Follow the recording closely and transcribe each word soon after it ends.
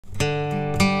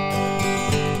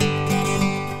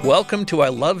Welcome to I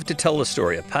Love to Tell a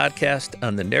Story, a podcast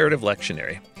on the narrative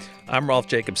lectionary. I'm Rolf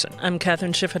Jacobson. I'm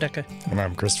Kathryn Schifferdecker. And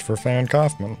I'm Kristofer Phan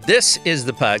Coffman. This is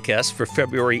the podcast for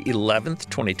February 11th,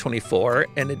 2024,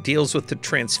 and it deals with the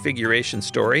Transfiguration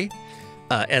story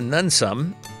and then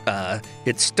some.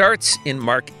 It starts in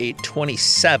Mark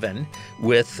 8:27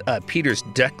 with Peter's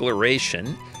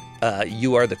declaration,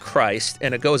 you are the Christ,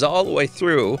 and it goes all the way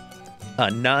through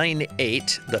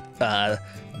 9:8,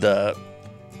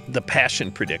 the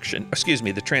passion prediction,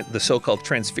 the so-called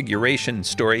transfiguration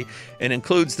story, and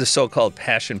includes the so-called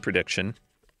passion prediction,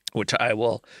 which I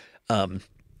will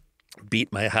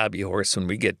beat my hobby horse when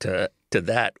we get to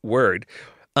that word.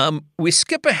 We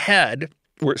skip ahead.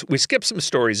 We skip some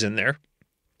stories in there,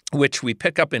 which we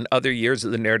pick up in other years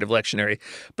of the narrative lectionary.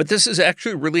 But this is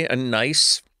actually really a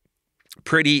nice,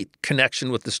 pretty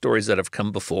connection with the stories that have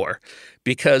come before,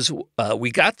 because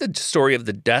we got the story of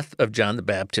the death of John the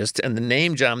Baptist, and the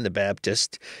name John the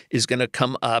Baptist is going to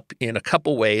come up in a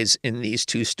couple ways in these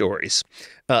two stories.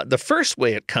 The first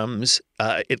way it comes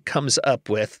up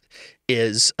with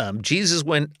is Jesus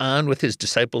went on with his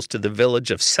disciples to the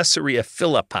village of Caesarea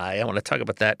Philippi. I want to talk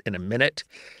about that in a minute.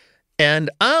 And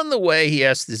on the way, he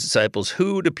asked his disciples,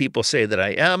 "Who do people say that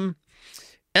I am?"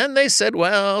 And they said,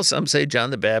 well, some say John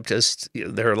the Baptist.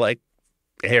 They're like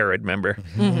Herod, remember?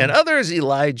 Mm-hmm. And others,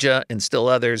 Elijah, and still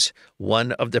others,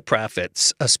 one of the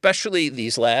prophets. Especially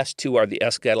these last two are the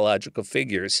eschatological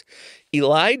figures.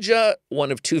 Elijah, one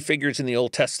of two figures in the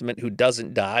Old Testament who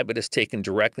doesn't die but is taken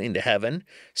directly into heaven,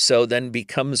 so then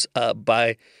becomes,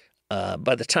 by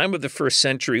the time of the first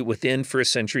century, within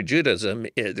first century Judaism,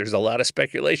 there's a lot of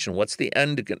speculation. What's the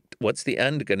end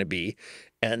going to be?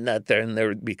 And that then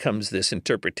there becomes this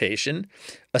interpretation,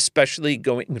 especially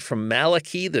going from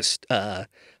Malachi,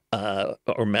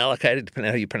 or Malachi, depending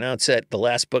on how you pronounce it, the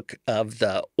last book of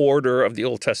the order of the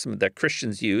Old Testament that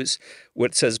Christians use, where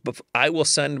it says, I will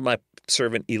send my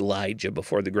servant Elijah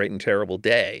before the great and terrible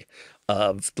day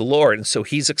of the Lord. And so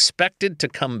he's expected to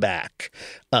come back.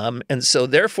 And so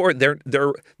therefore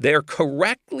they're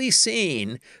correctly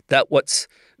seeing that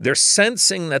they're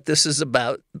sensing that this is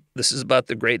about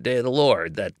the great day of the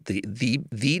Lord, that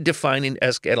the defining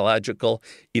eschatological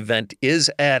event is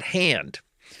at hand.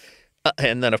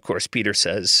 And then, of course, Peter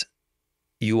says,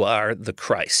 you are the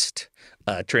Christ.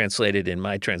 Translated in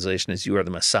my translation as you are the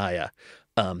Messiah.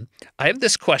 I have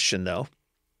this question, though.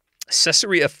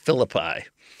 Caesarea Philippi.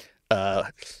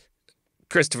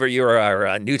 Kristofer, you're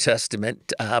our New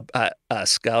Testament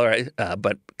scholar,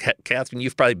 but Kathryn,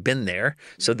 you've probably been there.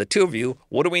 So the two of you,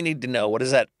 what do we need to know? What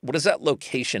does that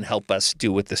location help us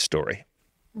do with this story?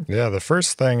 Yeah, the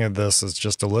first thing of this is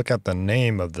just to look at the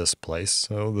name of this place.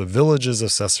 So the villages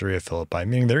of Caesarea Philippi,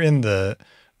 meaning they're in the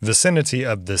vicinity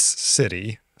of this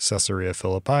city, Caesarea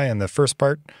Philippi. And the first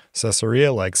part,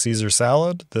 Caesarea, like Caesar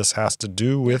salad, this has to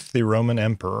do with the Roman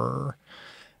emperor.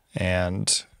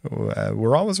 And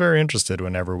we're always very interested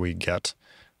whenever we get,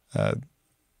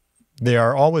 they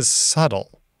are always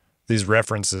subtle, these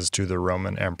references to the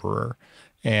Roman emperor.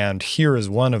 And here is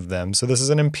one of them. So this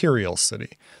is an imperial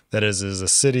city. That is a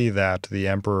city that the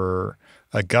Emperor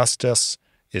Augustus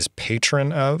is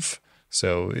patron of.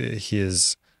 So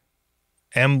his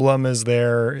emblem is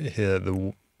there.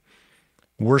 The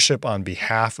worship on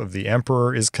behalf of the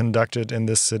emperor is conducted in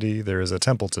this city. There is a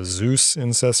temple to Zeus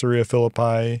in Caesarea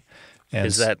Philippi. And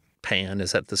is that Phan?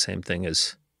 Is that the same thing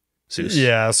as Zeus?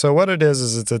 Yeah. So what it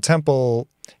is it's a temple.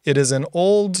 It is an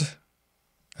old,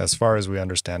 as far as we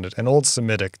understand it, an old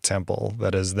Semitic temple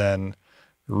that is then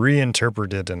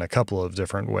reinterpreted in a couple of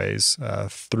different ways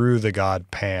through the god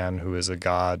Phan, who is a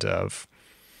god of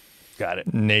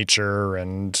nature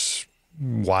and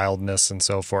wildness and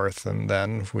so forth. And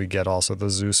then we get also the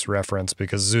Zeus reference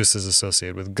because Zeus is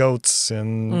associated with goats.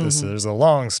 And there's a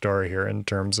long story here in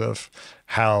terms of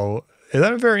how, is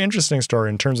that a very interesting story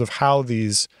in terms of how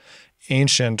these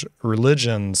ancient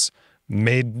religions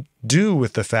made do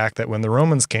with the fact that when the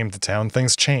Romans came to town,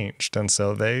 things changed. And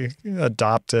so they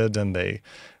adopted and they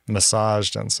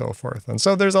massaged and so forth. And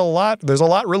so there's a lot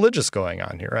religious going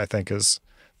on here, I think, is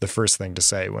the first thing to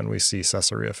say when we see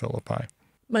Caesarea Philippi.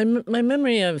 My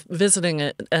memory of visiting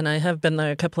it, and I have been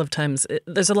there a couple of times,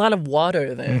 there's a lot of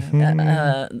water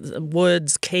there,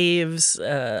 woods, caves,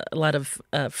 a lot of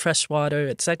fresh water.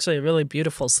 It's actually a really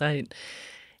beautiful site.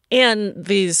 And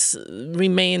these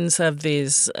remains of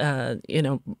these,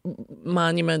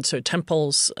 monuments or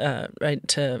temples, right,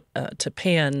 to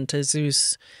Pan, to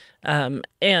Zeus. And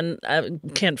I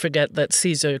can't forget that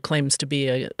Caesar claims to be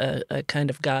a kind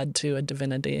of god to a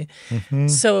divinity. Mm-hmm.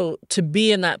 So to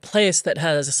be in that place that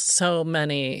has so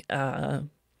many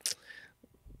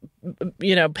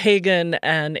pagan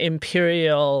and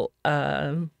imperial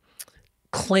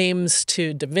claims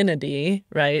to divinity,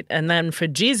 right? And then for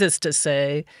Jesus to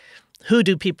say, who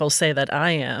do people say that I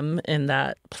am in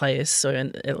that place, or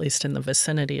at least in the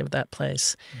vicinity of that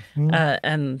place?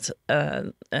 And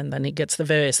then he gets the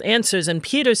various answers. And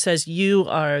Peter says, you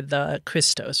are the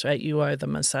Christos, right? You are the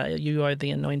Messiah. You are the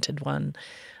anointed one,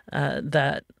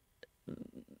 the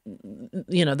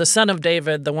son of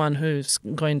David, the one who's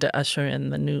going to usher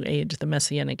in the new age, the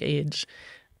Messianic age.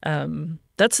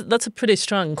 That's a pretty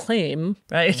strong claim,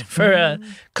 right, for a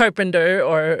carpenter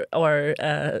or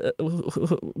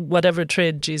whatever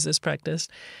trade Jesus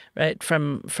practiced, right,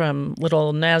 from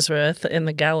little Nazareth in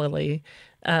the Galilee.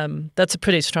 That's a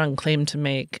pretty strong claim to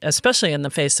make, especially in the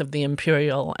face of the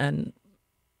imperial and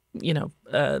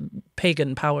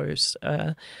pagan powers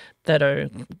that are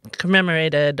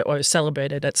commemorated or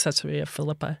celebrated at Caesarea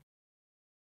Philippi.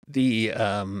 The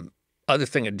other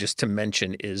thing just to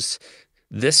mention is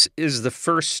this is the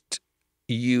first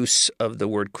use of the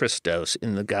word Christos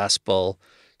in the gospel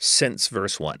since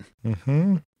verse 1.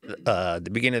 The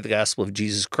beginning of the gospel of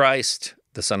Jesus Christ,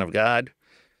 the Son of God,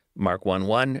 Mark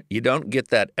 1:1. You don't get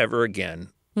that ever again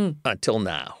until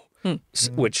now,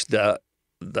 which the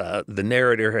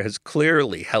narrator has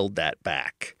clearly held that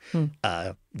back.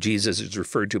 Jesus is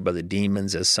referred to by the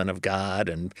demons as Son of God,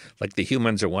 and like the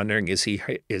humans are wondering, is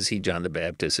he John the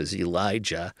Baptist? Is he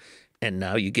Elijah? And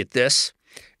now you get this.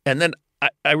 And then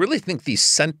I really think these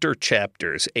center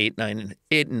chapters, 8, 9,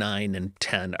 and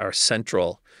 10, are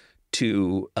central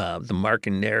to the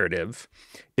Markan narrative.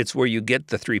 It's where you get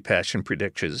the three passion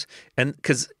predictions.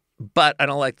 But I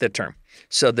don't like that term.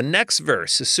 So the next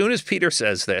verse, as soon as Peter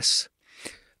says this,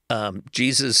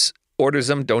 Jesus orders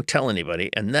them, don't tell anybody.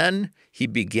 And then he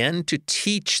began to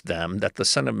teach them that the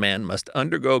Son of Man must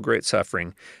undergo great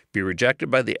suffering, be rejected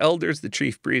by the elders, the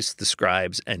chief priests, the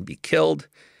scribes, and be killed,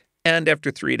 and after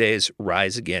 3 days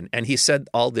rise again. And he said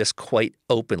all this quite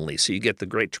openly. So you get the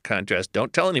great contrast.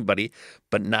 Don't tell anybody,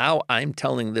 but now I'm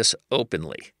telling this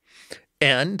openly.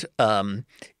 And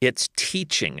it's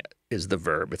teaching is the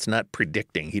verb. It's not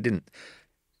predicting. He didn't.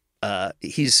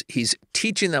 He's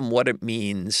teaching them what it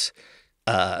means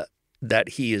that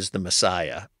he is the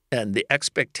Messiah. And the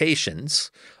expectations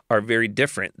are very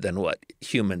different than what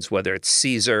humans, whether it's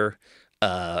Caesar,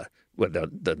 whether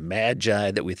the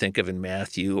Magi that we think of in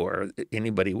Matthew or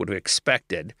anybody would have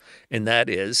expected. And that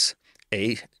is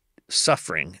a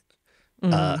suffering,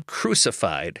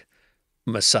 crucified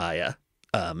Messiah.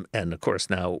 And, of course,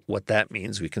 now what that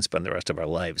means we can spend the rest of our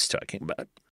lives talking about.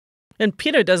 And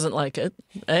Peter doesn't like it.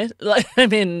 Right?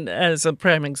 As a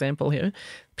prime example here,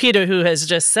 Peter, who has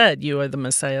just said, you are the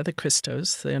Messiah, the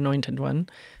Christos, the anointed one,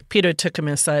 Peter took him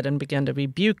aside and began to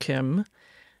rebuke him.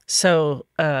 So,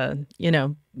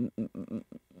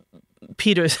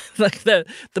 Peter's like the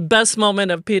best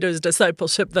moment of Peter's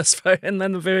discipleship thus far, and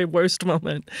then the very worst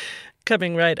moment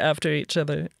coming right after each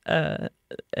other.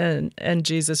 And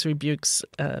Jesus rebukes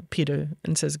Peter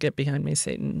and says, get behind me,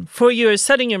 Satan. For you are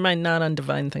setting your mind not on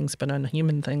divine things, but on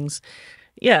human things.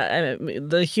 Yeah,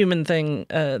 the human thing,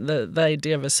 the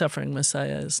idea of a suffering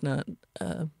Messiah is not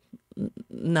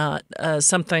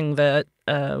something that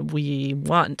we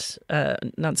want,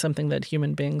 not something that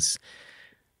human beings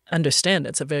understand.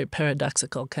 It's a very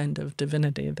paradoxical kind of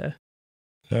divinity there.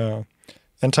 Yeah.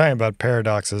 And talking about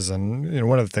paradoxes, and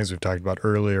one of the things we've talked about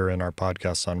earlier in our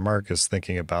podcast on Mark is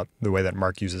thinking about the way that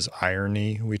Mark uses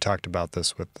irony. We talked about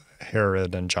this with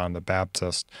Herod and John the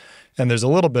Baptist. And there's a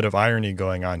little bit of irony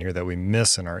going on here that we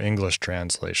miss in our English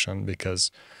translation because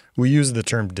we use the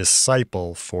term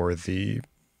disciple for the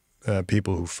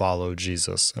people who follow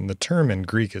Jesus. And the term in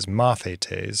Greek is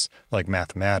mathetes, like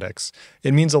mathematics.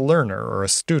 It means a learner or a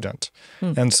student.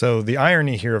 And so the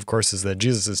irony here, of course, is that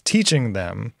Jesus is teaching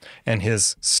them and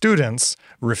his students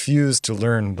refuse to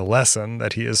learn the lesson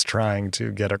that he is trying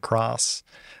to get across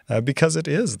because it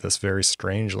is this very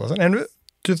strange lesson. And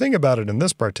to think about it in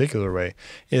this particular way,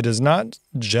 it is not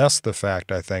just the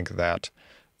fact, I think, that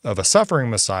of a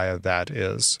suffering Messiah that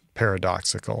is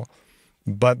paradoxical,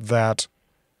 but that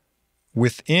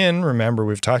within, remember,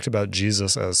 we've talked about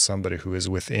Jesus as somebody who is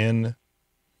within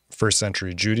first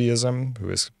century Judaism, who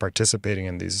is participating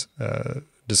in these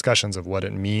discussions of what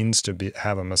it means to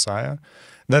have a Messiah,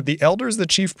 that the elders, the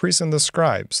chief priests, and the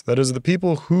scribes, that is, the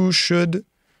people who should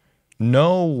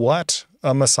know what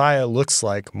a Messiah looks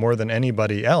like more than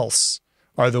anybody else,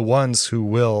 are the ones who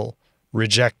will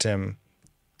reject him,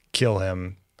 kill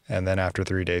him, and then after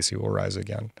 3 days he will rise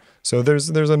again. So there's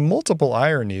a multiple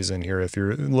ironies in here if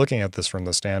you're looking at this from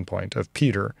the standpoint of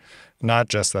Peter, not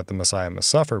just that the Messiah must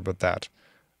suffer, but that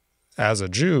as a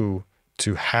Jew,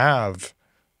 to have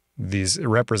these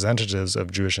representatives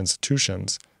of Jewish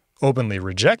institutions openly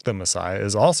reject the Messiah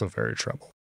is also very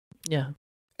troubling. Yeah.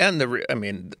 And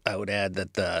I would add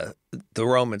that the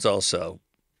Romans also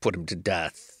put him to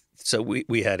death. So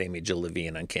we had Amy Jill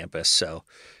Levine on campus. So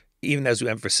even as we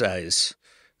emphasize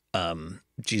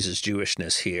Jesus'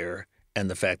 Jewishness here and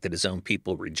the fact that his own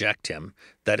people reject him,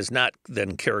 that is not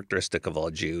then characteristic of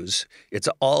all Jews. It's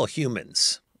all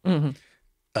humans. Mm-hmm.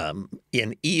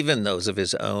 And even those of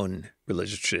his own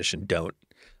religious tradition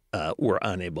were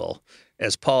unable.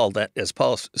 As Paul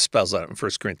spells out in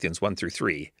 1 Corinthians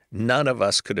 1-3, none of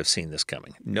us could have seen this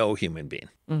coming. No human being.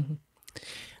 Mm-hmm.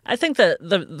 I think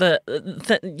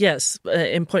that yes,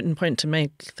 important point to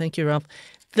make. Thank you, Rolf.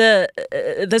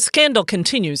 The scandal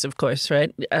continues, of course,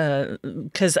 right?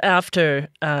 Because after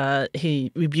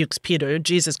he rebukes Peter,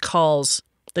 Jesus calls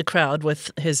the crowd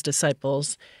with his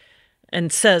disciples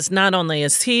and says not only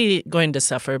is he going to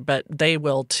suffer, but they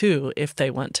will too if they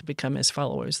want to become his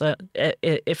followers.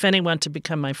 If any want to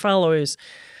become my followers,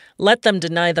 let them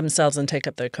deny themselves and take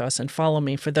up their cross and follow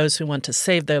me. For those who want to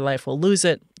save their life will lose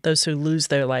it. Those who lose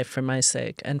their life for my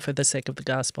sake and for the sake of the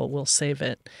gospel will save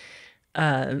it.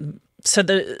 So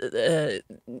the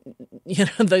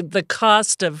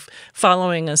cost of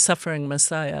following a suffering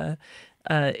Messiah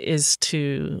is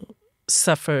to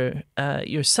suffer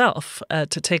yourself,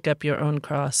 to take up your own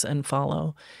cross and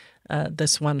follow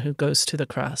this one who goes to the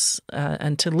cross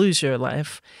and to lose your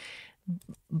life.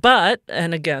 But,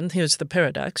 and again, here's the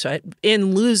paradox, right?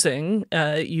 In losing,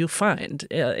 you find.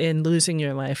 In losing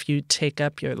your life, you take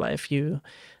up your life. You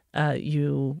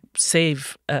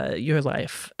save your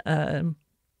life.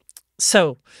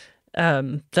 So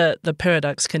the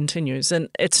paradox continues. And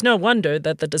it's no wonder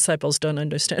that the disciples don't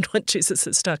understand what Jesus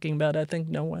is talking about. I think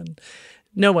no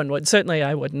one would. Certainly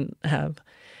I wouldn't have.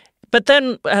 But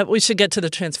then we should get to the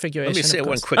Transfiguration. Let me say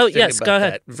one quick thing about go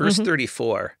ahead. that. Verse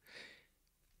 34,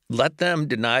 let them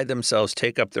deny themselves,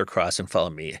 take up their cross, and follow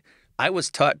me. I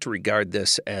was taught to regard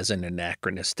this as an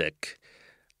anachronistic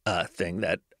thing,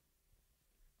 that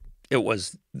it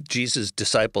was Jesus'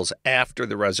 disciples after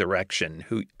the resurrection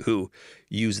who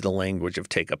used the language of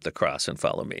take up the cross and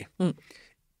follow me.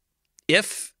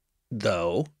 If,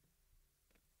 though,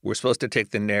 we're supposed to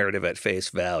take the narrative at face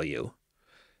value,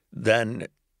 then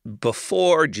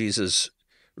before Jesus'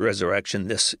 resurrection,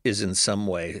 this is in some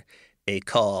way a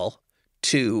call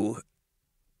to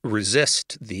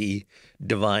resist the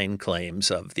divine claims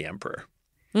of the emperor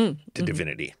to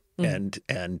divinity and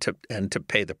to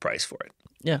pay the price for it.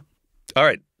 Yeah. All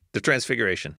right, the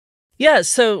Transfiguration. Yeah,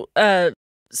 so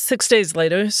 6 days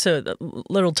later, so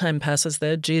little time passes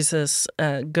there, Jesus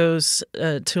goes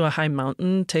to a high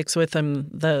mountain, takes with him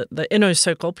the inner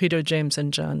circle, Peter, James,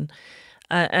 and John.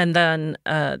 And then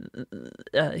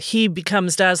he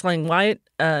becomes dazzling white,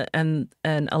 and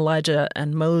Elijah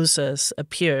and Moses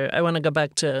appear. I want to go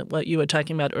back to what you were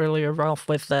talking about earlier, Rolf,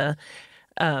 with the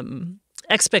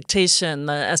expectation,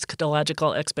 the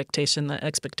eschatological expectation, the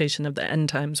expectation of the end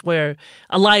times, where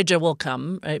Elijah will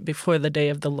come, right, before the day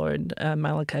of the Lord.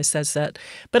 Malachi says that.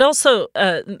 But also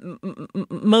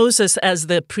Moses as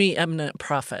the preeminent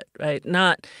prophet, right?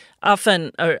 Not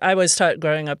often, or I was taught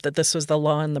growing up that this was the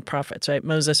law and the prophets, right?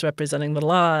 Moses representing the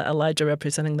law, Elijah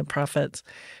representing the prophets.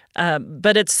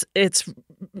 But it's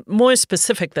more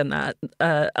specific than that.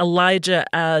 Elijah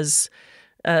as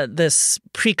this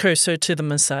precursor to the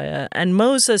Messiah, and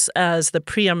Moses as the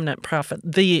preeminent prophet,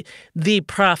 the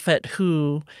prophet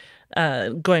who,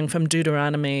 going from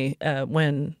Deuteronomy,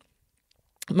 when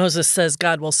Moses says,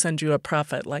 God will send you a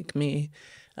prophet like me,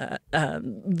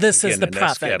 this is the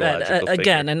prophet.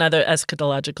 Again, another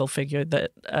eschatological figure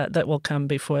that will come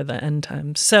before the end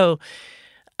times. So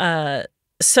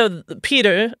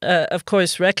Peter, of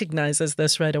course, recognizes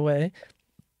this right away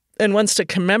and wants to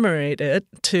commemorate it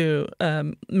to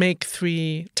make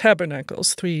 3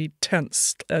 tabernacles, 3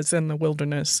 tents, as in the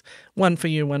wilderness, one for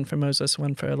you, one for Moses,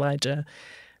 one for Elijah.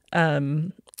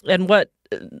 And what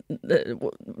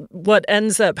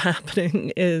ends up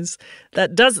happening is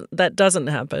that doesn't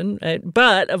happen, right?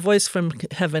 But a voice from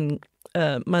heaven,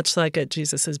 much like at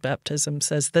Jesus' baptism,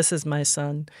 says, "This is my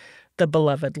son, the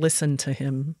beloved. Listen to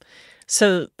him."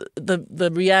 So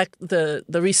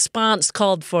the response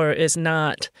called for is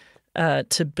not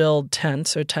to build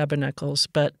tents or tabernacles,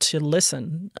 but to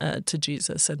listen to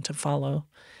Jesus and to follow,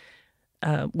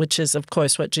 which is, of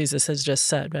course, what Jesus has just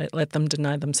said, right? Let them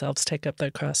deny themselves, take up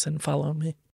their cross, and follow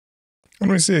me. And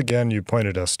we see again, you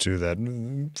pointed us to that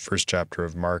first chapter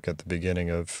of Mark at the beginning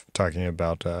of talking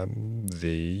about the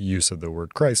use of the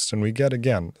word Christ. And we get,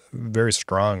 again, very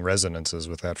strong resonances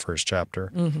with that first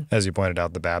chapter. As you pointed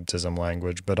out, the baptism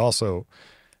language, but also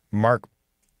Mark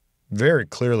very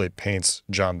clearly paints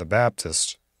John the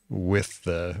Baptist with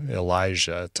the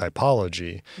Elijah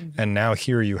typology. And now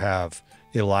here you have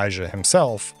Elijah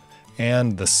himself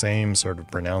and the same sort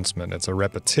of pronouncement. It's a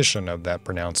repetition of that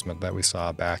pronouncement that we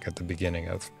saw back at the beginning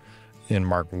in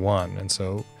Mark 1. And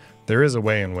so there is a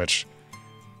way in which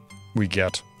we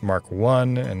get Mark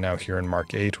 1, and now here in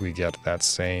Mark 8 we get that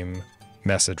same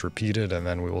message repeated, and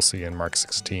then we will see in Mark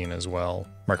 16 as well,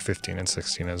 Mark 15 and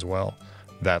 16 as well,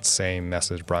 that same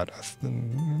message brought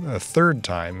a third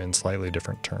time in slightly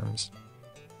different terms.